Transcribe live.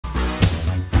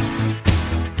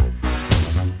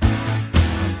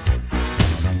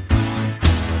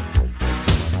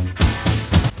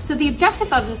the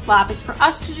objective of this lab is for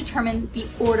us to determine the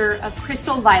order of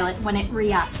crystal violet when it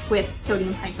reacts with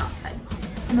sodium hydroxide.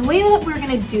 And the way that we're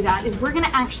going to do that is we're going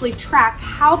to actually track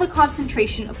how the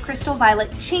concentration of crystal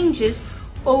violet changes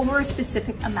over a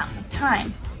specific amount of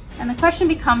time. And the question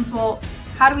becomes, well,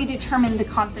 how do we determine the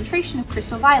concentration of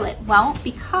crystal violet? Well,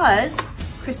 because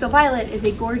crystal violet is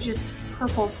a gorgeous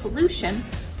purple solution,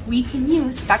 we can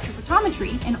use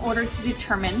spectrophotometry in order to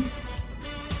determine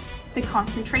the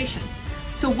concentration.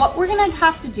 So what we're going to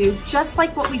have to do, just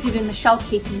like what we did in the shell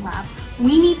casing lab,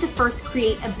 we need to first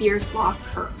create a Beer's law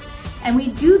curve. And we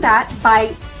do that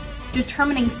by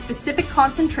determining specific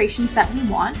concentrations that we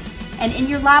want. And in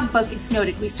your lab book, it's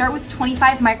noted, we start with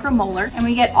 25 micromolar and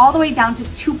we get all the way down to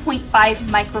 2.5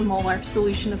 micromolar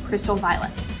solution of crystal violet.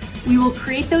 We will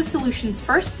create those solutions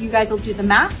first. You guys will do the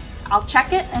math. I'll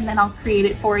check it and then I'll create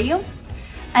it for you.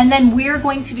 And then we're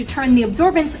going to determine the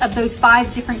absorbance of those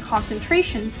 5 different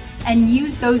concentrations and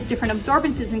use those different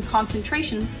absorbances and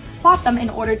concentrations, plot them in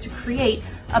order to create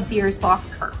a Beer's law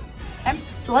curve. Okay?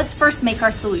 So let's first make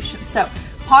our solution. So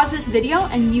pause this video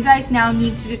and you guys now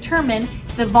need to determine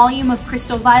the volume of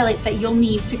crystal violet that you'll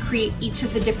need to create each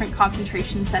of the different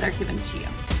concentrations that are given to you.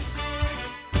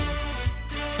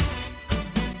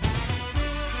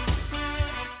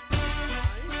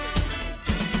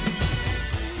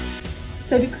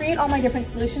 So to create all my different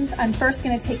solutions, I'm first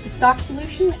going to take the stock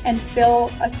solution and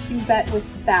fill a cuvette with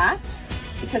that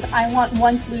because I want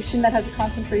one solution that has a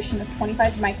concentration of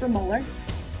 25 micromolar.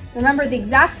 Remember, the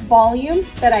exact volume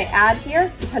that I add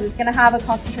here, because it's going to have a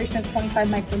concentration of 25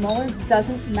 micromolar,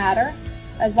 doesn't matter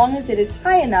as long as it is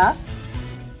high enough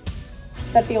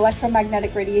that the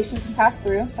electromagnetic radiation can pass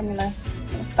through. So I'm going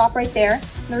to stop right there.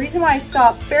 And the reason why I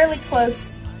stop fairly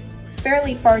close,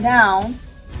 fairly far down,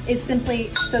 is simply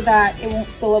so that it won't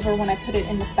spill over when I put it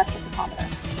in the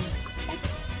spectrophotometer. Okay.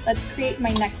 Let's create my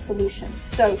next solution.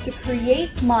 So to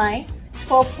create my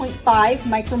 12.5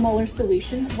 micromolar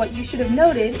solution, what you should have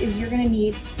noted is you're going to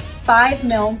need 5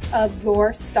 mils of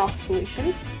your stock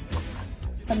solution.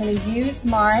 So I'm going to use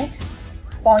my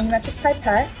volumetric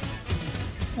pipette.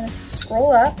 I'm going to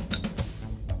scroll up,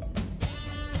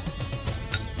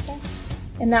 okay,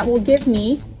 and that will give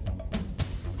me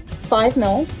 5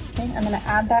 mils. Okay, I'm going to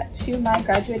add that to my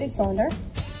graduated cylinder.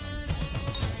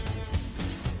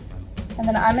 And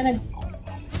then I'm going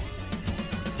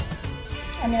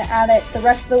to add it the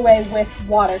rest of the way with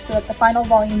water so that the final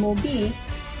volume will be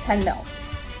 10 mils.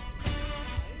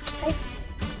 Okay.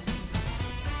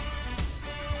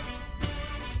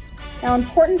 Now,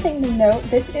 important thing to note,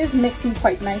 this is mixing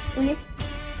quite nicely.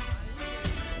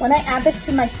 When I add this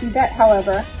to my cuvette,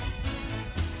 however,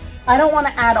 I don't want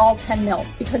to add all 10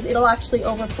 mils because it'll actually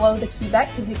overflow the cuvette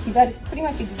because the cuvette is pretty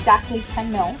much exactly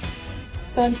 10 mils.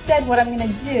 So instead, what I'm going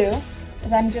to do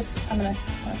is I'm going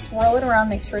to swirl it around,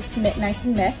 make sure it's nice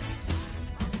and mixed.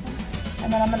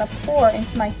 And then I'm going to pour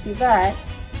into my cuvette,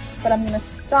 but I'm going to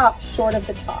stop short of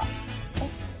the top. Okay?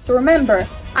 So remember,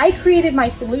 I created my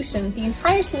solution. The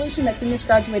entire solution that's in this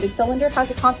graduated cylinder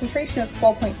has a concentration of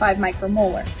 12.5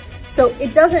 micromolar. So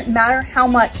it doesn't matter how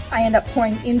much I end up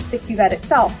pouring into the cuvette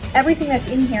itself. Everything that's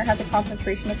in here has a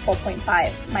concentration of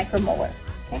 12.5 micromolar.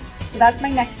 Okay? So that's my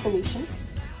next solution.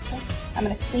 Okay? I'm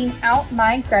going to clean out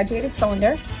my graduated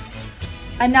cylinder.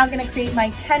 I'm now going to create my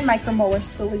 10 micromolar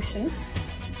solution.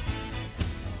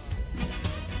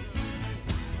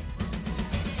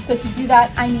 So to do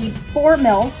that, I need 4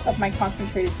 mils of my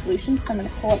concentrated solution. So I'm going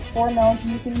to pull up 4 mils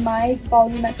using my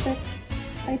volumetric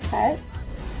pipette.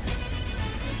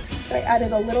 So I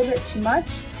added a little bit too much.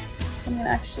 So I'm going to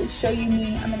actually show you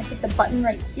I'm going to hit the button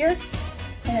right here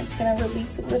and it's going to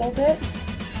release a little bit.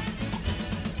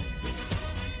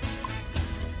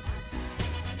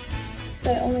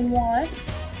 So I only want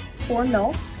 4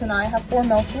 mils, so now I have 4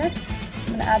 mils here. I'm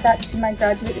going to add that to my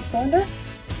graduated cylinder.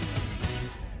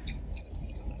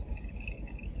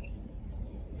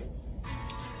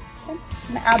 Okay. I'm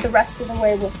going to add the rest of the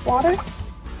way with water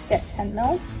to get 10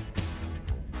 mils.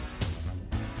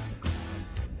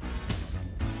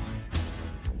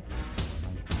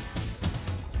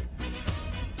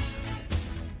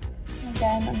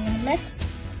 Again, I'm going to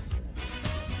mix,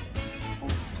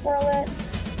 swirl it.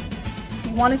 If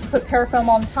you wanted to put parafoam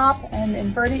on top and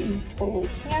invert it, you totally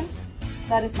can. So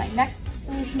that is my next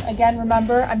solution. Again,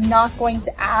 remember, I'm not going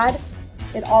to add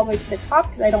it all the way to the top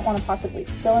because I don't want to possibly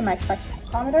spill in my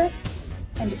spectrophotometer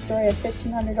and destroy a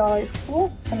 $1,500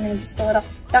 tool. So I'm going to just fill it up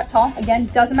that tall. Again,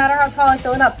 doesn't matter how tall I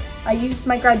fill it up. I used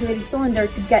my graduated cylinder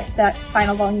to get that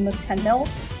final volume of 10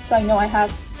 mils. So I know I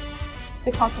have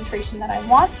the concentration that I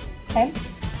want. Okay,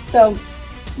 so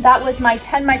that was my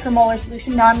 10 micromolar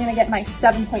solution. Now I'm gonna get my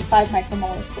 7.5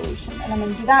 micromolar solution. And I'm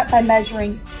gonna do that by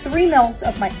measuring 3 mils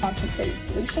of my concentrated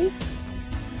solution.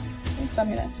 Okay, so I'm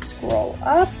gonna scroll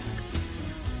up.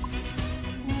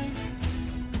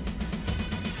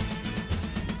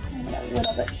 I'm gonna a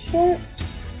little bit short.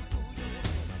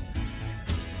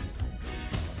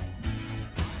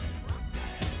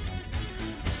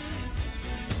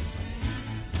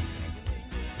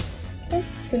 Okay,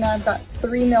 so now I've got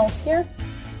 3 mils here.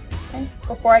 Okay,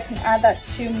 before I can add that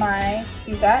to my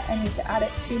cuvette, I need to add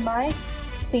it to my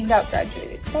cleaned out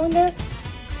graduated cylinder.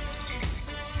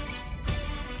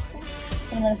 Okay,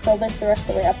 I'm going to fill this the rest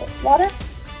of the way up with water.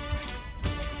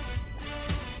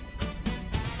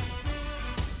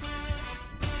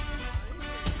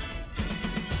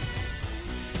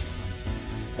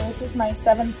 So this is my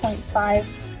 7.5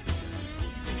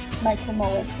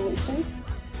 micromolar solution.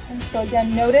 And so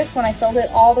again, notice when I filled it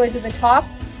all the way to the top,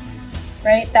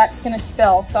 right, that's gonna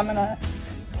spill. So I'm gonna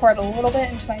pour it a little bit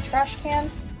into my trash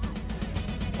can.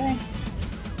 Okay,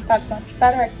 that's much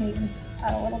better. I can even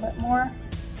add a little bit more.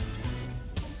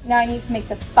 Now I need to make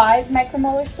the 5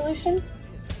 micromolar solution.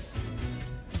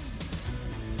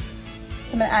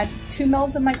 So I'm gonna add 2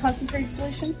 mils of my concentrated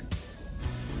solution.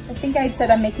 So I think I had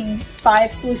said I'm making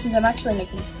 5 solutions. I'm actually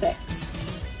making 6.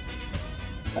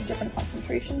 Of different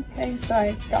concentration. Okay, so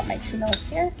I got my 2 mils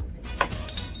here.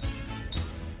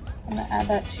 I'm gonna add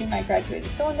that to my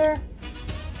graduated cylinder.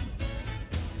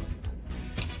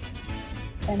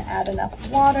 Then add enough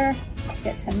water to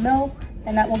get 10 mils,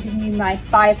 and that will give me my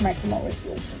 5 micromolar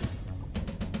solution.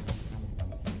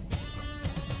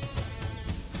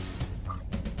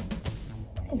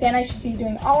 Again, I should be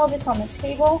doing all of this on the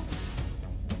table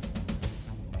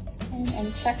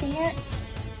and checking it.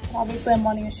 Obviously, I'm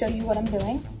wanting to show you what I'm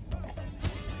doing.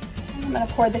 I'm going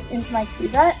to pour this into my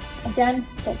cuvette. Again,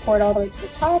 don't pour it all the way to the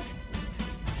top.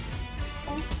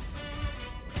 Okay.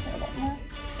 A little bit more.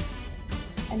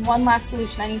 And one last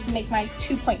solution. I need to make my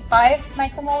 2.5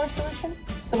 micromolar solution.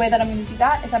 So the way that I'm going to do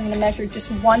that is I'm going to measure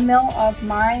just 1 mil of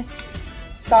my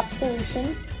stock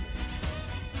solution.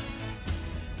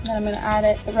 And then I'm going to add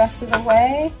it the rest of the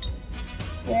way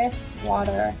with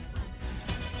water.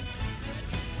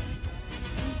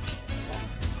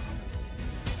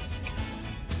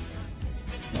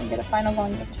 Get a final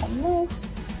volume of 10 mils.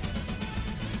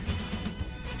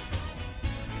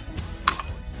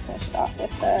 Finish it off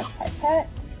with the pipette.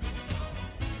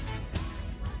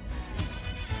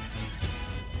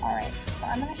 Alright, so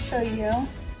I'm going to show you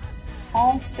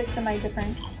all 6 of my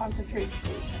different concentrated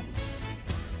solutions.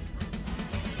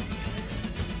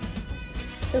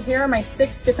 So here are my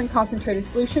 6 different concentrated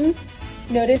solutions.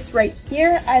 Notice right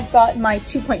here, I've got my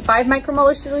 2.5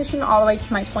 micromolar solution all the way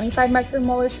to my 25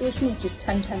 micromolar solution, which is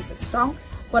 10 times as strong.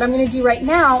 What I'm gonna do right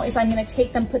now is I'm gonna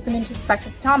take them, put them into the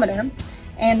spectrophotometer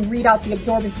and read out the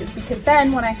absorbances, because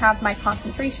then when I have my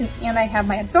concentration and I have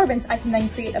my absorbance, I can then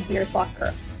create a Beer's law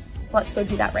curve. So let's go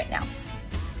do that right now.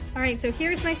 All right, so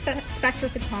here's my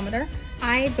spectrophotometer.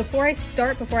 Before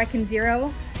I can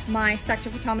zero my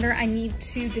spectrophotometer, I need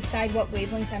to decide what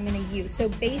wavelength I'm going to use. So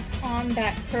based on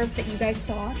that curve that you guys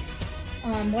saw,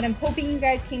 what I'm hoping you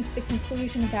guys came to the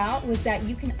conclusion about was that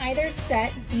you can either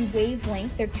set the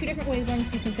wavelength, there are 2 different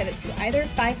wavelengths you can set it to, either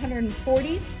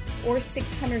 540 or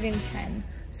 610.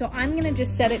 So I'm going to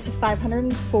just set it to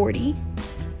 540.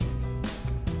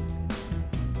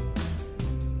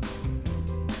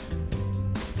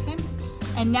 Okay.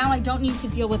 And now I don't need to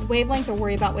deal with wavelength or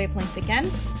worry about wavelength again.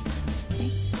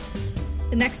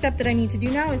 The next step that I need to do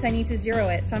now is I need to zero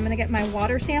it. So I'm gonna get my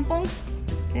water sample.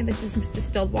 Okay, this is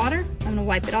distilled water. I'm gonna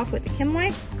wipe it off with a Kim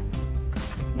wipe.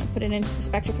 I'm gonna put it into the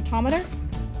spectrophotometer.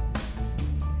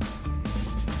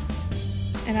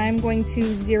 And I'm going to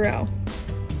zero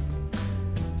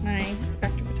my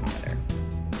spectrophotometer.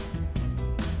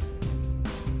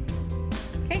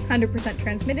 Okay, 100%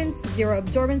 transmittance, 0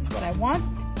 absorbance, what I want.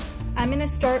 I'm gonna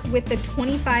start with the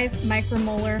 25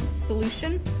 micromolar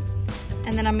solution.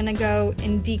 And then I'm gonna go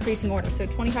in decreasing order. So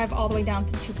 25 all the way down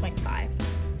to 2.5.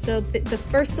 So the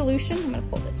first solution, I'm gonna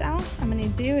pull this out, I'm gonna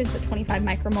do is the 25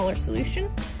 micromolar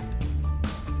solution.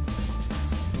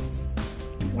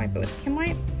 Wipe it with a Kim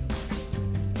wipe.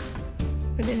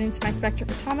 Put it into my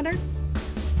spectrophotometer.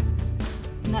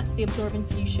 And that's the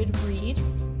absorbance you should read.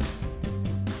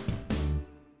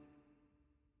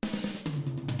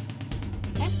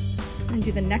 Okay, I'm gonna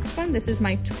do the next one. This is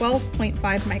my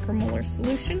 12.5 micromolar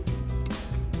solution.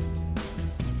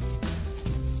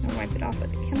 Wipe it off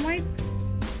with a Kim wipe.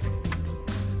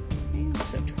 Okay,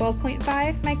 so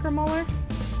 12.5 micromolar.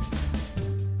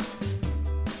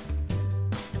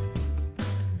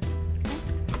 Okay.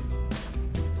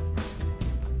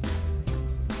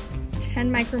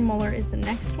 10 micromolar is the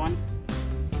next one.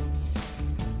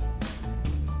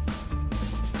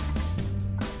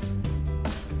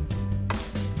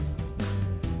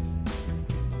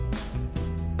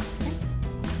 Okay.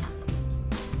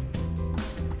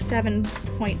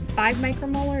 7.5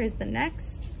 micromolar is the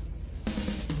next.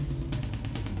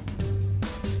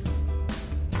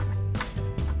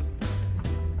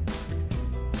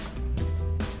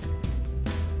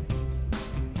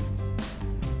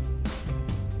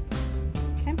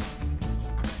 Okay.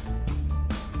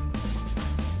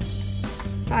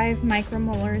 5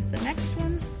 micromolar is the next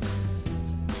one.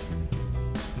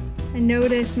 And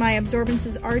notice my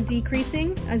absorbances are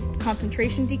decreasing as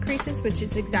concentration decreases, which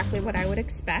is exactly what I would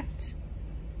expect.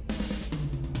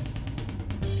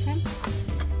 Okay.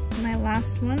 And my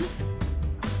last one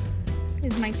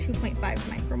is my 2.5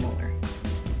 micromolar.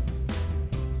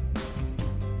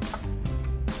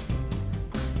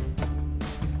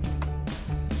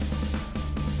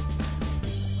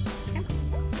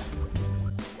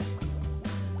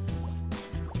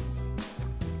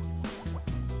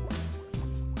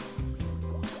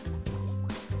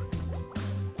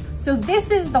 So this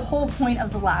is the whole point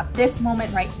of the lab, this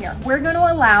moment right here. We're going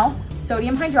to allow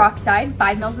sodium hydroxide,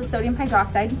 5 mils of sodium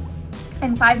hydroxide,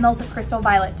 and 5 mils of crystal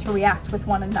violet to react with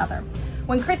one another.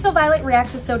 When crystal violet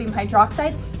reacts with sodium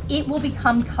hydroxide, it will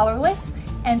become colorless,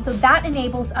 and so that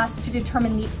enables us to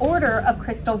determine the order of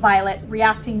crystal violet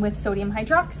reacting with sodium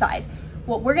hydroxide.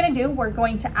 What we're going to do, we're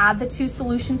going to add the two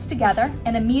solutions together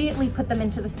and immediately put them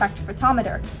into the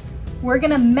spectrophotometer. We're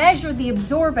gonna measure the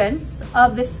absorbance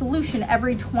of this solution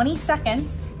every 20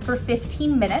 seconds for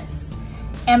 15 minutes.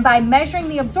 And by measuring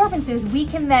the absorbances, we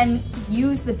can then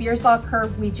use the Beer's law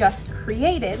curve we just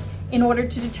created in order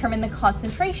to determine the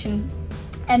concentration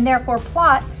and therefore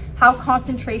plot how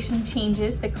concentration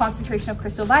changes, the concentration of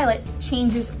crystal violet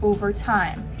changes over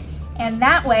time. And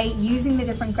that way, using the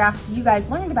different graphs you guys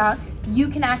learned about, you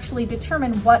can actually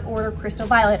determine what order crystal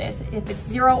violet is, if it's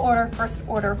 0 order, 1st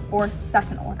order, or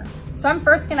 2nd order. So I'm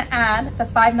first gonna add the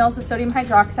 5 mils of sodium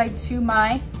hydroxide to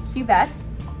my cuvette.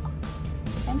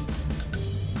 Okay.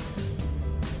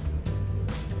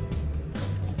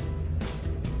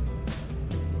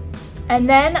 And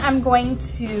then I'm going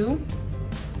to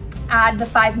add the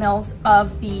 5 mils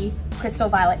of the crystal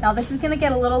violet. Now this is gonna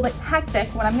get a little bit hectic.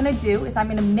 What I'm gonna do is I'm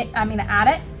gonna add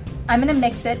it, I'm gonna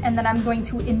mix it, and then I'm going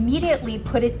to immediately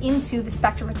put it into the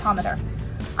spectrophotometer.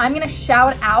 I'm gonna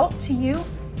shout out to you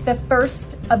the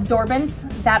first absorbance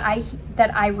that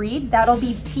I read. That'll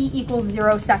be T equals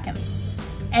 0 seconds.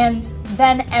 And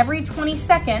then every 20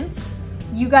 seconds,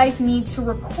 you guys need to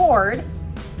record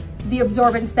the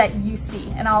absorbance that you see.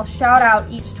 And I'll shout out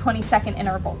each 20-second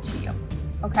interval to you,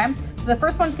 okay? So the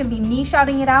first one's gonna be me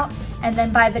shouting it out, and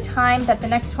then by the time that the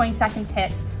next 20 seconds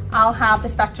hits, I'll have the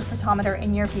spectrophotometer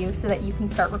in your view so that you can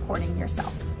start recording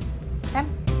yourself, okay?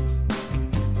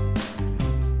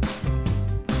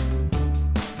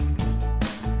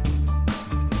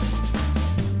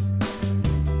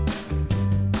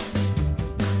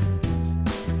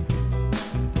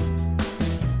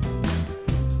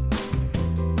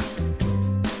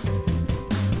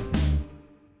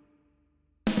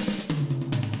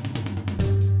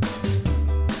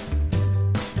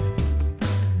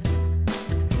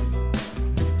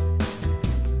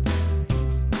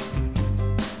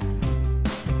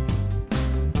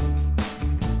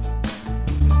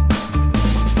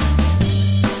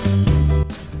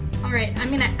 I'm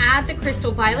gonna add the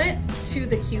crystal violet to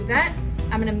the cuvette.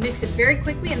 I'm gonna mix it very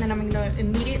quickly, and then I'm gonna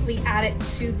immediately add it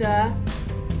to the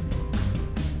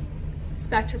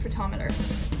spectrophotometer.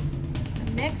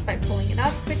 Mix by pulling it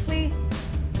up quickly.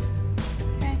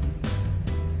 Okay.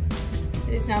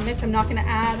 It is now mixed. I'm not gonna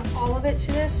add all of it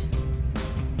to this.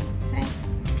 Okay.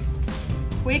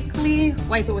 Quickly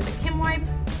wipe it with a Kim wipe,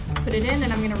 put it in,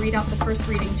 and I'm gonna read out the first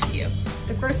reading to you.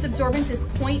 The first absorbance is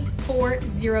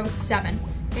 0.407.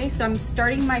 Okay, so I'm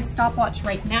starting my stopwatch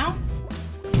right now.